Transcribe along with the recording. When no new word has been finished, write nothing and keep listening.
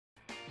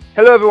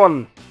Hello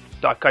everyone,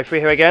 Dark Guy 3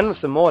 here again with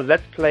some more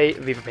Let's Play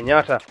Viva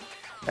Pinata.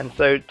 And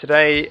so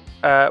today,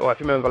 well, if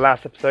you remember the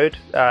last episode,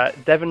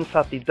 Devon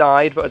sadly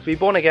died but was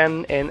reborn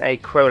again in a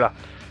crawler.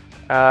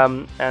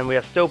 And we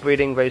are still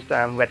breeding those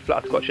red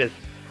flutterscotches.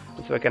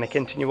 So we're going to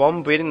continue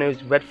on breeding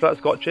those red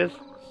flutterscotches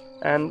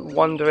and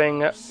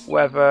wondering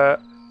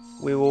whether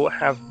we will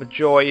have the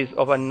joys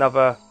of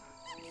another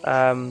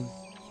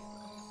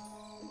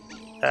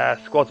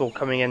squazzle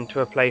coming in to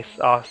replace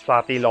our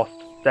sadly lost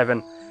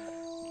Devon.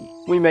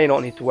 We may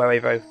not need to worry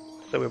though,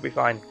 so we'll be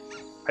fine.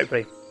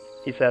 Hopefully,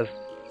 he says.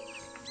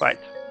 Right.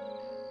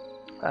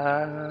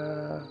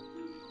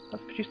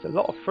 That's produced a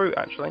lot of fruit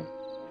actually.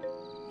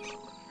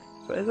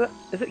 But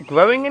is it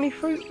growing any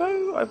fruit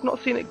though? I've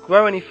not seen it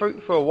grow any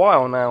fruit for a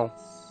while now.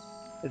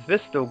 Is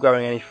this still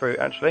growing any fruit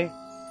actually?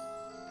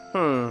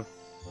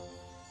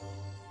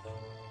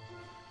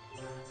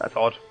 That's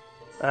odd.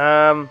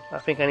 I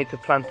think I need to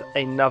plant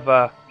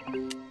another.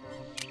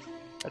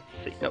 Let's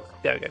see. No,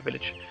 there we go.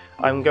 Village.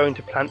 I'm going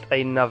to plant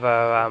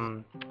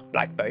another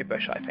blackberry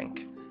bush, I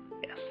think.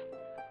 Yes.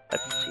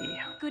 Let's see.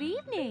 Good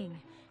evening.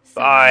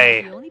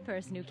 Bye. The only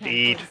person who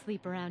can't go to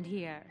sleep around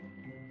here.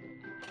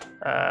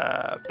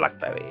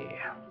 Blackberry.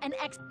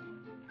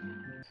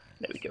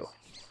 There we go.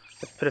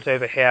 Let's put it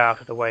over here out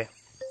of the way.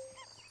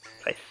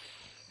 Place.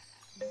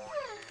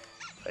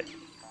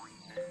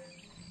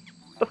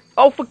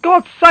 Oh, for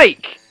God's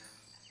sake!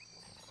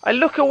 I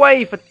look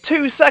away for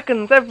 2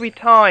 seconds every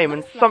time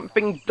and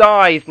something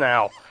dies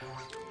now.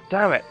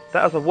 Damn it,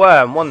 that was a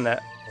worm, wasn't it?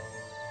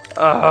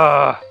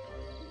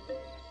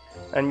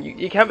 And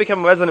you can't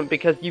become resident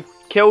because you've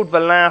killed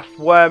the last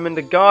worm in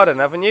the garden,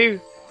 haven't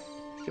you?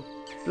 You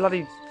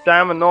bloody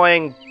damn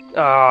annoying...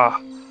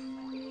 What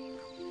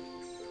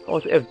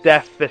was it of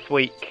death this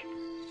week?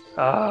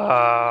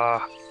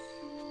 And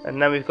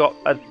then we've got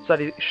a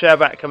bloody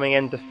Sherbak coming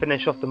in to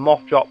finish off the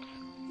moth drops.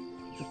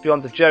 It's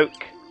beyond a joke.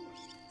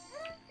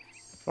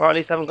 Well, at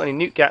least I haven't got any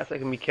newt gats that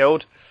can be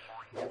killed.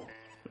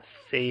 Let's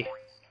see.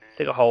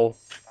 Dig a hole.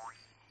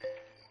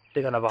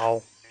 Dig another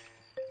hole.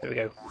 There we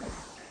go.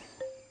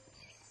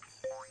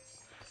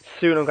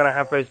 Soon I'm going to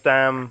have those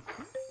damn...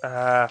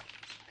 the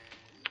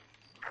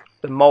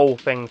mole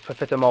things,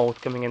 Profita moles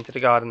coming into the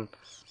garden.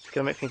 It's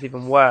going to make things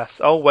even worse.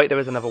 Oh wait, there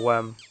is another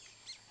worm.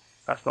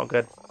 That's not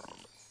good.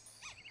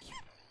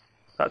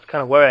 That's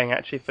kind of worrying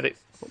actually, but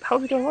what the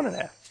hell's going on in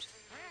there?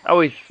 Oh,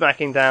 he's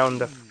smacking down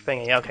the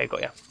thingy. Okay,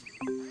 got ya.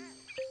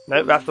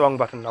 Nope, that's the wrong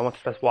button. I want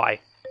to press Y.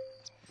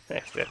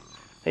 Yes, good.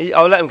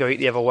 I'll let him go eat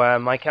the other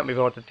worm. I can't be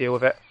bothered to deal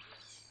with it.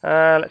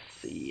 Let's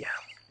see.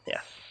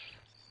 Yes.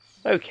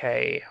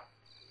 Okay.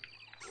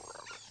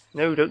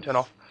 No, don't turn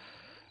off.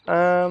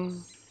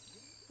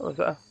 What was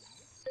that?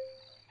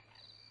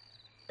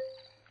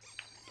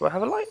 Do I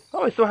have a light?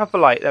 Oh, I still have the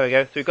light. There we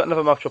go. So we've got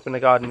another moth drop in the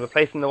garden,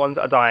 replacing the ones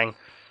that are dying.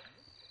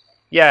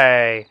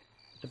 Yay!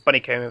 There's a bunny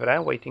comb over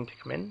there, waiting to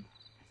come in.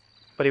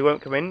 But he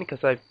won't come in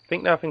because I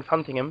think there are things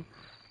hunting him.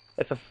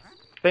 If the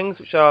things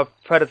which are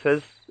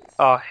predators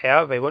are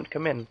here, they won't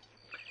come in.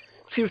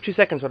 See with 2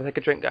 seconds while I take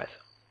a drink, guys.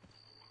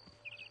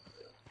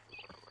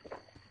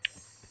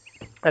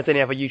 As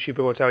any other YouTuber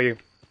will tell you,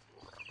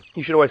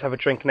 you should always have a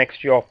drink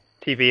next to your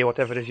TV or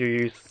whatever it is you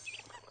use.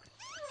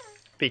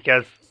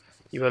 Because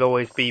you will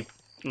always be,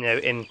 you know,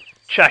 in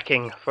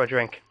checking for a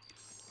drink.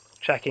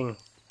 Checking,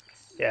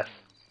 yes.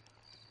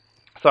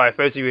 Sorry,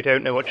 for those of you who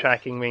don't know what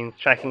checking means,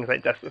 checking is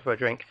like desperate for a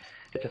drink.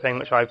 It's a thing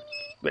which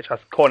us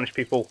Cornish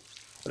people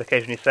would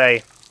occasionally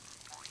say,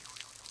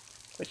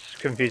 which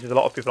confuses a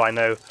lot of people I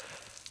know.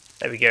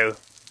 There we go.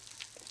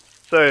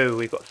 So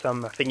we've got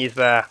some thingies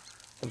there,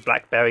 some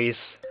blackberries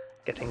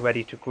getting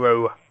ready to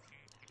grow.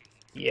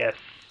 Yes.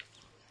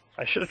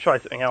 I should have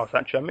tried something else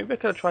actually. Maybe I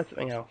could have tried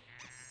something else.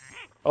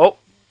 Oh!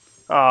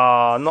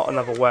 Not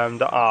another worm.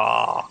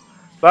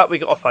 But we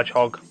got a fudge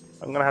hog.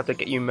 I'm gonna have to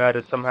get you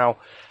murdered somehow.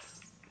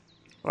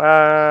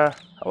 I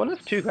wonder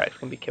if two guys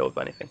can be killed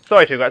by anything.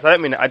 Sorry, two guys. I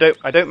don't mean it.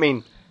 I don't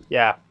mean.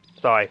 Yeah.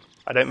 Sorry.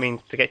 I don't mean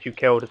to get you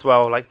killed as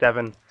well, like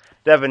Devon.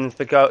 Devon's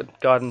the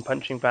garden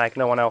punching bag.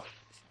 No one else.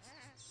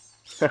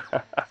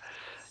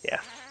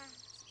 Yes.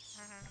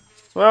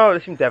 Well,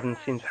 it seems Devon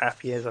seems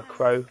happy as a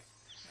crow.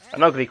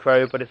 An ugly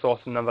crow, but it's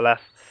awesome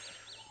nonetheless.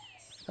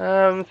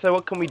 So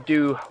what can we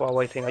do while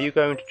waiting? Are you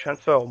going to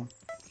transform?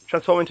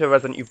 Transform into a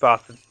resident, you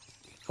bastard.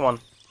 Come on.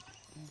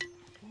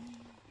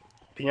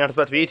 Pinata's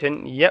about to be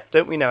eaten. Yep,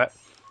 don't we know it.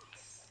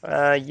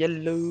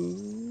 Yellow.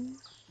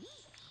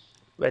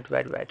 Red,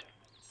 red, red.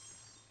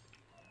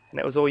 And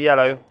it was all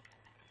yellow.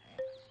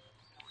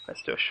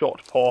 Let's do a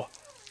short pour.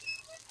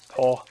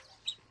 Pour.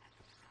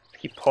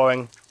 Let's keep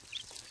pouring.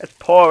 It's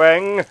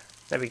pouring!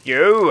 There we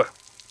go.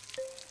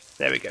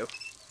 There we go.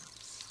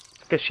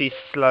 Because she's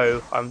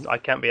slow, I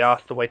can't be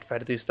asked to wait for her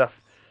to do stuff.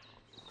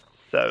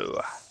 So...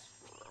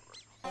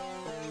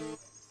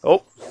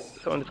 Oh!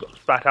 Someone just got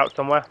spat out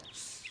somewhere.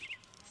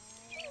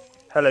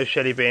 Hello,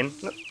 Shelly Bean.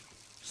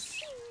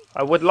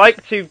 I would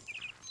like to...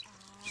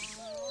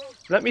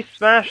 Let me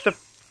smash the...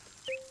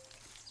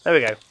 There we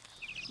go.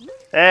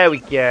 There we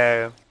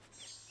go.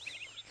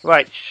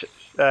 Right,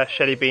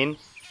 Shelly Bean.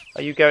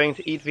 Are you going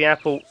to eat the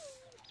apple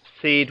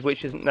seed,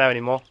 which isn't there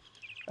anymore?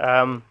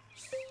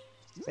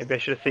 Maybe I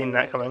should have seen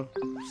that coming.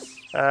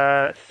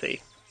 Let's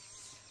see.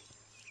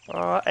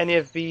 Are any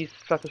of these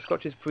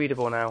flutterscotches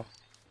breedable now?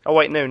 Oh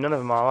wait, no, none of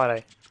them are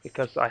they?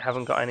 Because I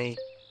haven't got any...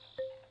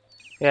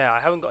 Yeah,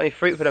 I haven't got any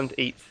fruit for them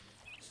to eat.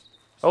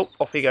 Oh,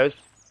 off he goes.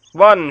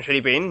 Run,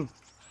 Chili Bean!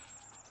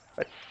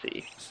 Let's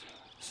see.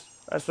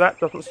 As that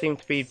doesn't seem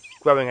to be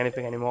growing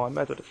anything anymore, I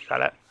might as well just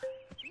sell it.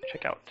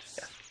 Check out,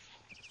 yes.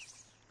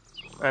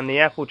 And the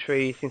apple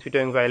tree seems to be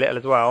doing very little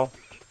as well.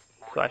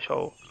 So I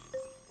shall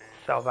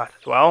sell that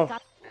as well. There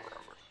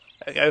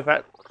we go,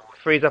 that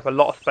frees up a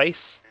lot of space.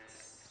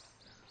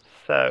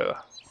 So,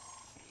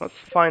 let's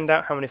find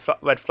out how many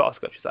red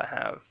flutterscotches I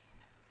have.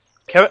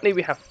 Currently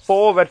we have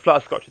 4 red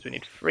flutterscotches, we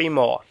need 3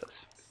 more. So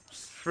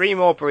 3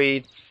 more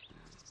breeds,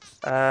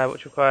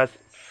 which requires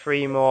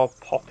 3 more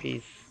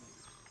poppies.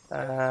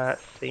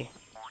 Let's see.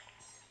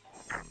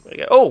 There we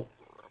go. Oh!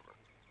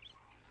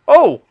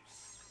 Oh!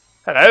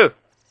 Hello!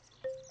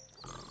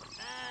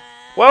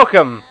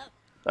 Welcome!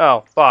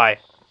 Oh, bye.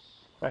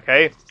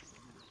 Okay.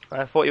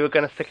 I thought you were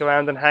going to stick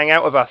around and hang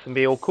out with us and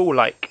be all cool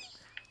like.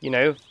 You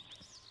know.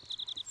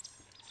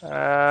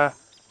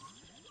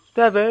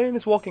 Devin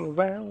is walking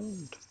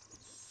around.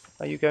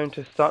 Are you going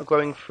to start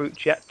growing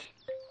fruit yet?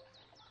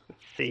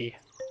 Let's see.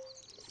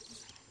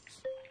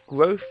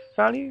 Growth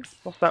value?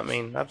 What's that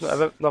mean? I've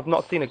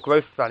not seen a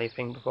growth value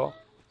thing before.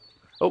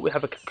 Oh, we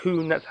have a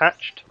cocoon that's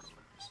hatched.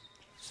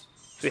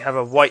 So we have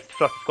a white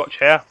flutterscotch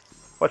here.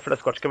 White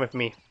flutterscotch, come with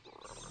me.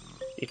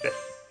 Eat this.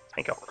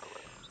 Thank you.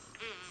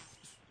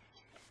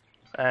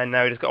 And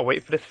now we just got to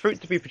wait for this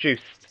fruit to be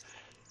produced.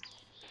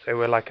 So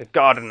we're like a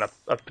garden,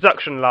 a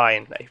production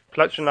line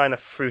of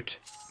fruit.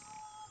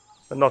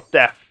 But not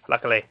death,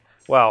 luckily.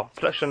 Well,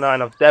 production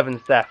line of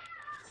Devon's death.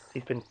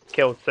 He's been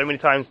killed so many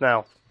times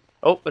now.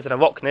 Oh, there's an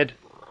arachnid.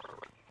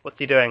 What's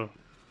he doing?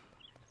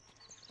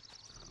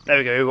 There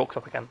we go, he walks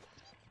up again.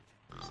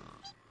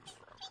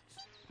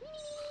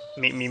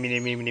 Biddy,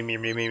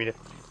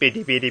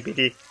 biddy,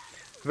 biddy.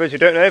 For those who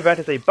don't know, that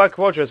is a Buck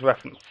Rogers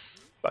reference.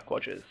 Buck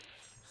Rogers.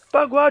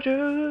 Buck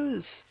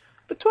Rogers!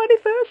 The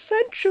 21st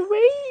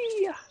century!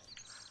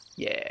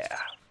 Yeah.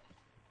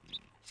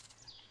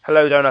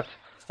 Hello, donut.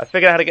 I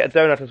figured out how to get a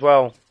donut as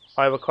well.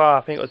 I require,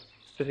 I think it was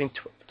between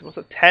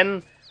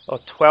 10 or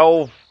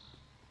 12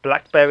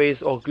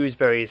 blackberries or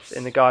gooseberries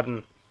in the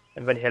garden,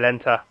 and then he'll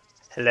enter.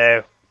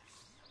 Hello.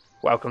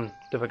 Welcome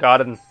to the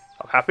garden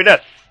of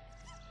happiness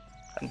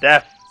and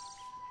death.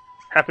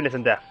 Happiness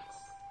and death.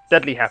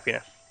 Deadly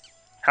happiness.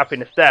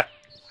 Happiness, death.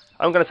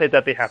 I'm going to say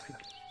deadly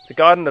happiness. The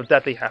garden of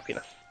deadly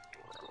happiness.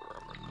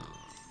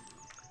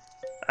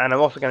 And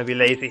I'm also going to be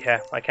lazy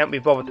here. I can't be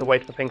bothered to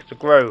wait for things to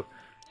grow,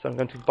 so I'm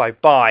going to buy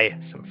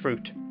some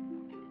fruit.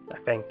 I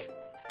think.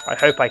 I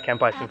hope I can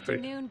buy some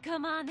fruit.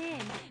 Come on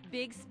in.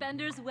 Big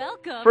spenders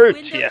welcome. Fruit,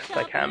 Window yes, I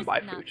shoppers, can buy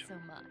not fruit. so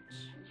much.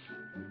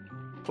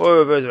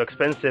 Whoa, those are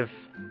expensive.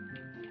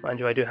 Mind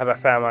you, I do have a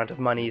fair amount of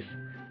monies.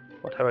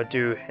 What I will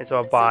do is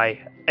I'll buy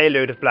a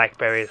load of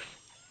blackberries.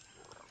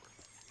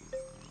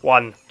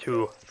 1,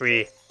 2,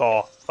 3,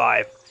 4,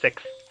 5,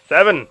 6,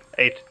 7,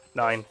 8,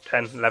 9,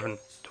 10, 11,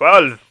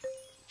 12.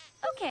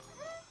 Okay.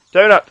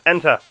 Donut,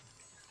 enter.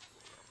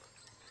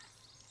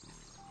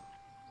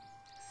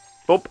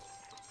 Boop.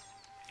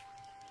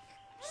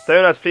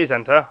 Donuts, please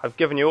enter. I've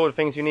given you all the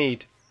things you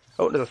need.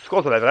 Oh, there's a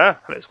Squazzle over there.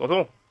 Hello,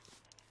 Squazzle.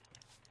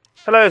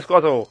 Hello,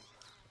 Squazzle.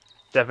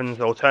 Devon's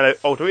alter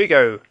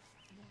ego.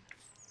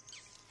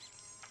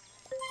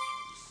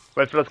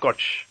 Red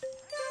flutterscotch.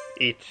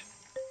 Eat.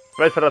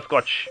 Red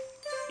flutterscotch.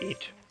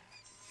 Eat.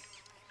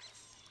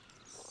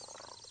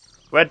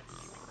 Red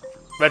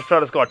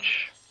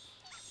flutterscotch.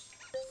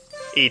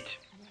 Eat.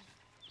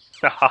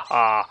 Ha ha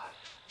ha.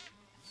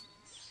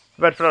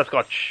 Red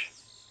flutterscotch.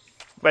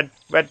 Red.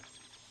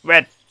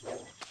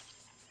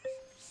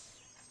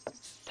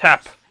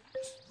 Tap.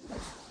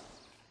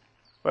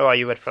 Where are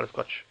you, red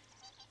flutterscotch?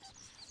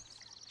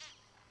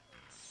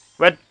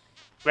 Red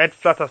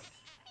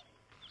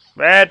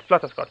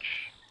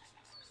flutterscotch.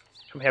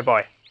 Come here,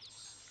 boy.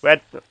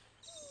 Red.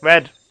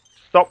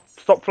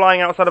 Stop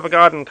flying outside of a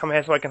garden. Come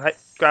here so I can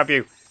grab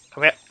you.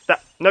 Come here.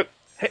 That. No.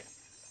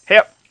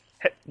 Here.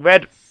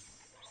 Red.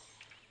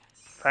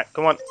 Right,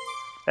 come on.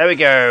 There we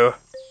go.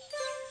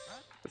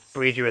 Let's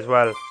breed you as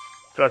well.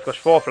 Flutterscotch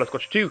 4,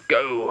 Flutterscotch 2,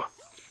 go!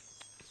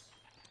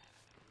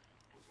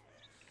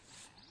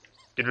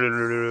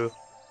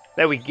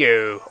 There we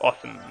go.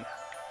 Awesome.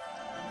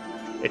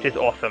 It is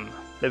awesome.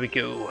 There we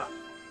go.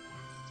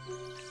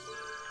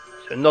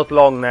 So not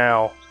long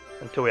now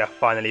until we are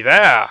finally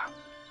there.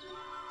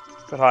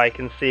 But I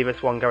can see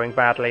this one going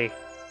badly.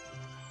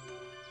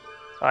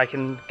 I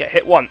can get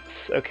hit once.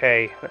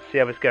 Okay, let's see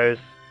how this goes.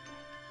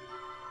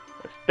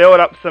 Let's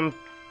build up some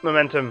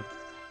momentum.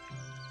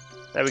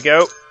 There we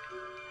go.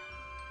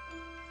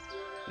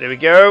 There we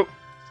go.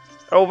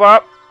 Over.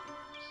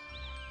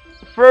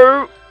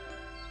 Through.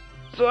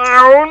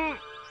 Down.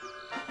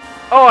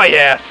 Oh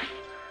yes.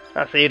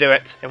 That's how you do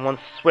it. In one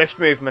swift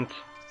movement.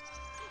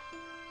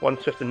 One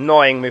swift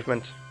annoying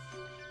movement.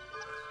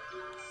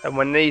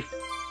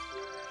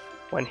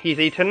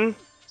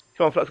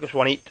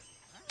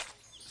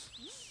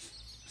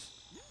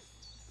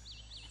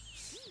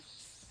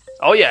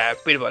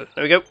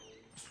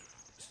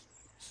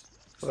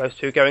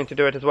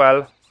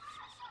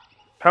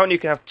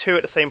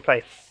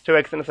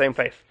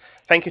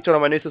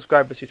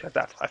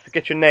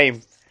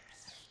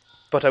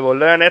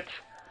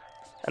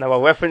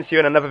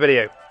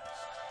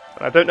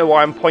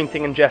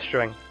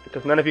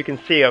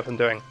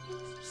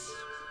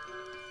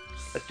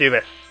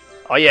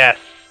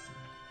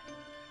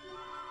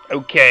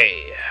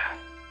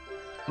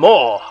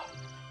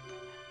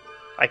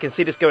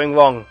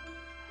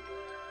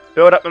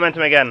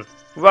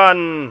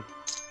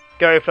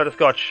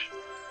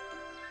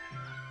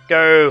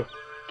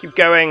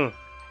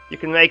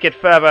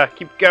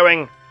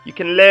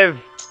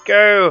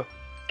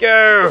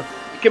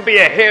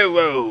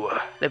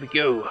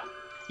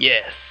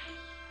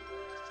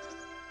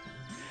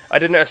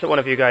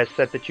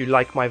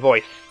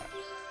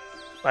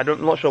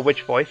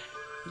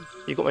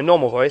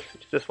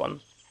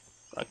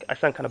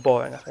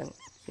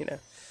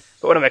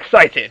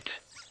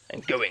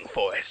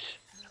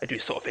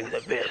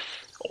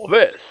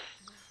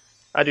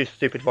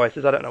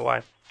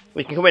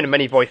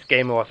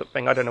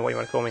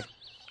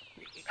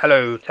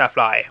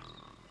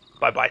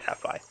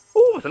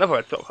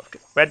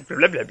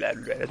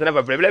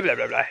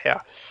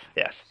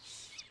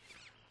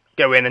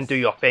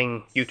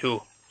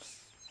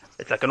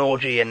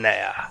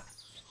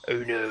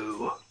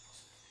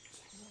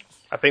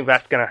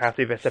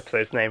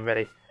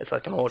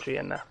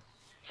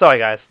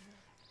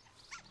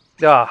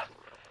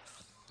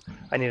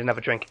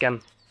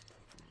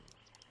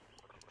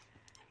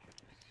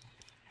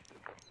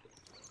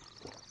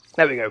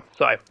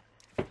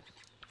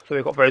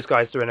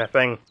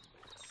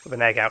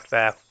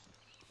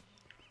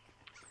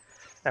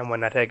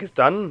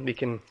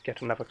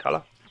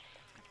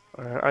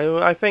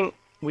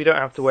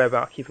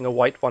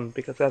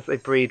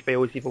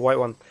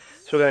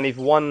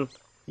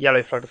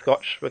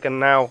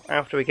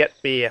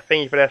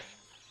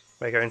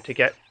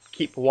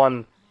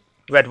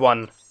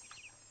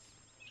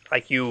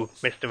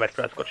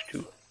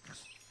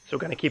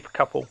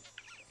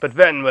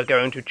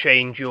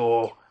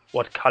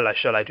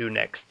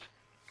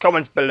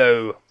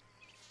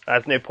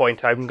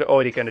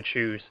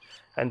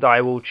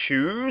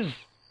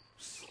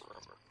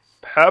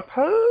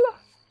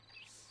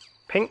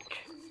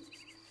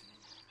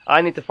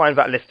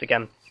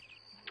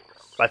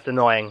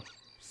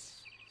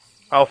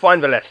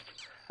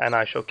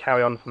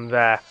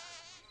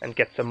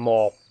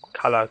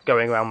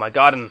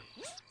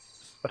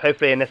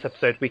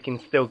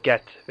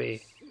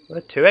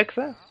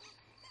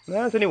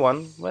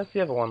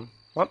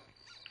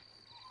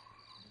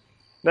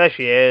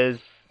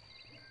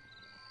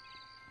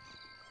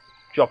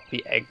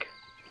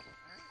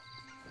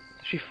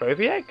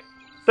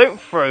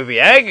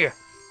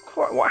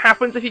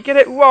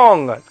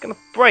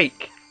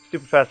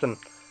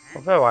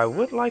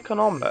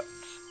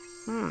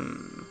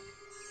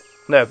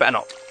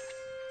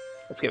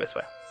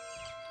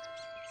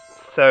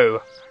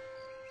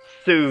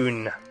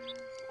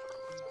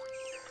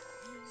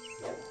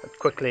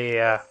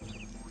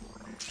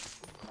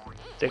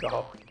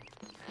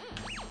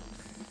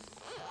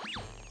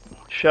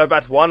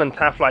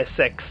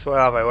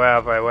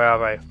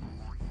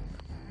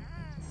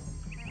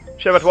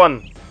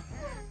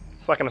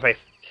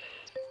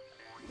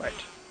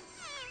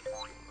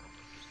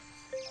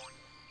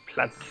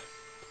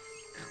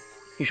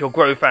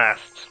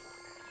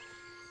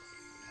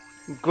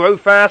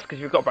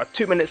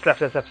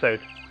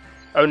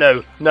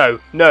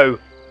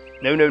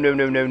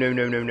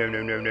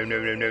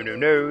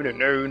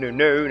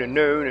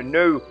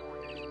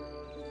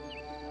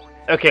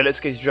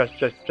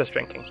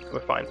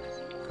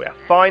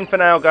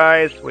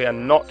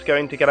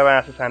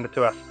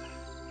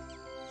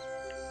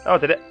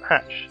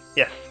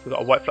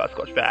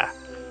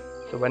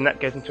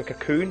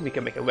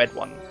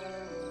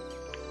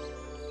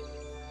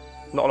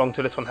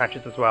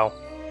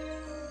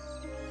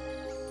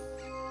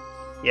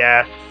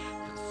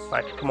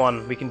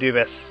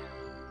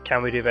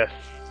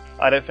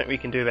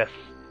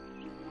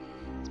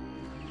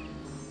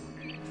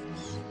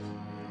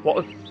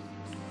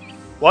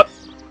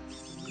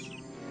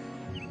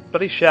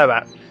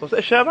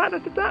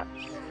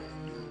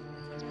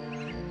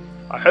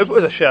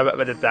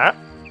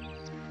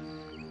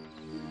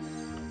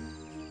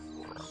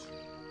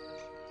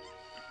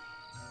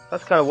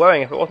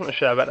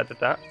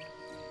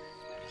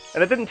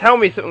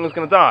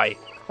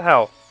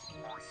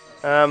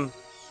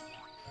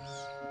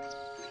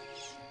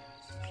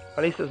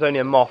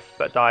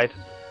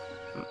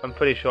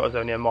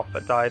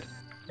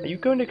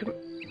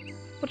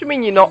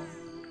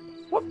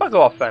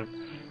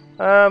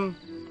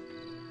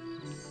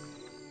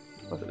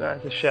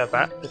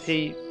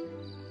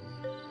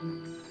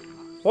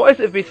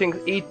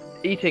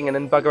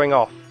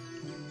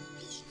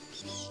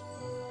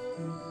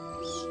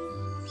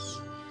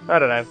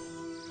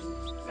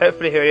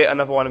 Hopefully he'll get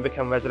another one and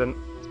become resident.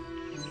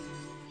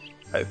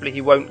 Hopefully he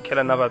won't kill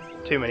another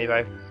too many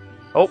though.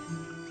 Oh!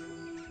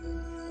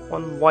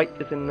 One white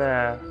is in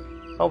there.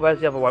 Oh, where's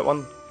the other white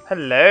one?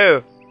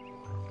 Hello!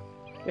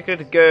 Look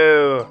at it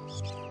go!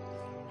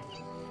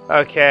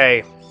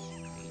 Okay.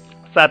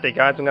 Sadly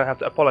guys, I'm going to have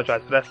to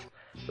apologise for this.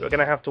 But we're going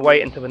to have to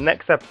wait until the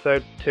next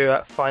episode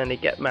to finally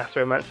get Mass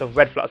Romance of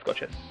Red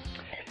Flutterscotches.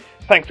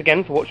 Thanks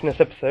again for watching this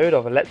episode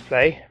of a Let's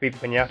Play Viva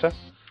Pinata.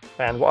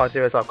 And what I'll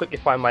do is I'll quickly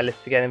find my list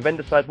again and then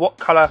decide what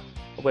colour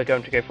we're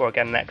going to go for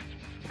again next.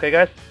 Okay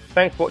guys,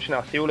 thanks for watching.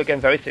 I'll see you all again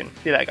very soon.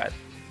 See you later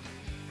guys.